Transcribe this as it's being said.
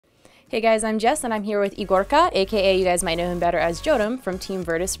Hey guys, I'm Jess and I'm here with Igorka, aka you guys might know him better as Jotm from Team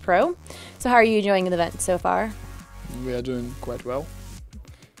Virtus.Pro. So how are you enjoying the event so far? We are doing quite well.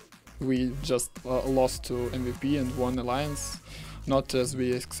 We just lost to MVP and won Alliance. Not as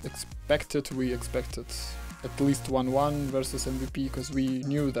we expected. We expected at least 1-1 versus MVP because we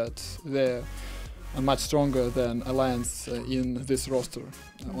knew that they're much stronger than Alliance in this roster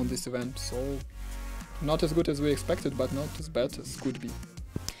on this event. So not as good as we expected, but not as bad as could be.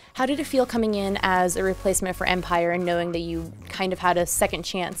 How did it feel coming in as a replacement for Empire and knowing that you kind of had a second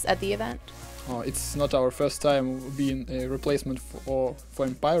chance at the event? It's not our first time being a replacement for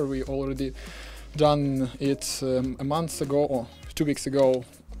Empire. We already done it a month ago or 2 weeks ago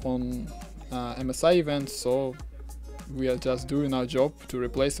on MSI event, so we are just doing our job to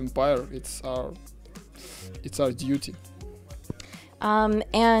replace Empire. It's our duty.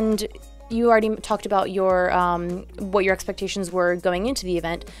 And you already talked about your what your expectations were going into the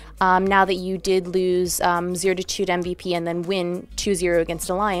event. Now that you did lose 0-2 to MVP and then win 2-0 against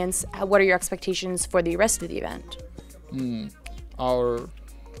Alliance, what are your expectations for the rest of the event?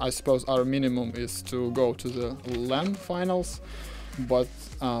 I suppose our minimum is to go to the LAN finals, but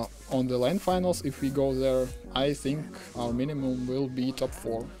on the LAN finals, if we go there, I think our minimum will be top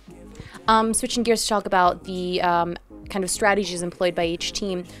 4. Switching gears to talk about the kind of strategies employed by each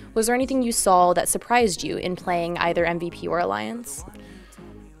team, was there anything you saw that surprised you in playing either MVP or Alliance?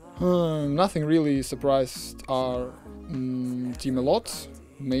 Nothing really surprised our team a lot.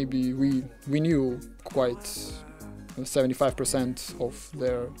 Maybe we knew quite 75% of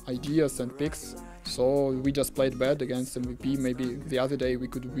their ideas and picks, so we just played bad against MVP. Maybe the other day we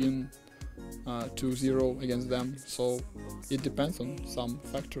could win 2-0 against them, so it depends on some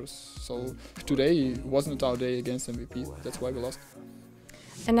factors. So today wasn't our day against MVP, that's why we lost.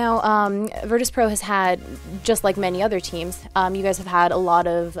 And now Virtus.Pro has had, just like many other teams, you guys have had a lot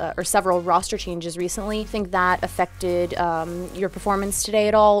of, or several roster changes recently. Think that affected your performance today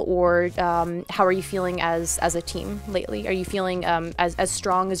at all, or how are you feeling as a team lately? Are you feeling as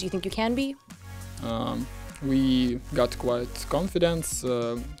strong as you think you can be? We got quite confidence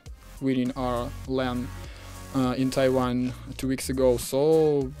winning our LAN in Taiwan 2 weeks ago,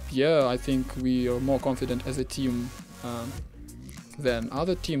 so yeah, I think we are more confident as a team than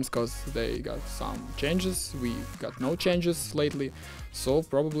other teams because they got some changes. We got no changes lately, so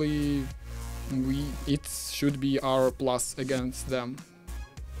probably it should be our plus against them.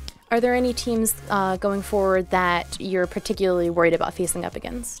 Are there any teams going forward that you're particularly worried about facing up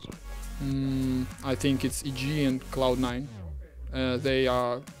against? I think it's EG and Cloud9. They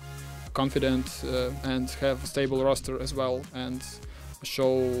are confident and have a stable roster as well and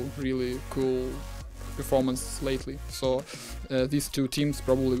show really cool performance lately. So these two teams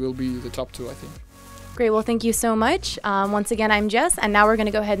probably will be the top 2, I think. Great, well thank you so much. Once again, I'm Jess, and now we're going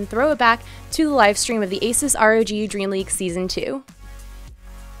to go ahead and throw it back to the live stream of the Asus ROG Dreamleague Season 2.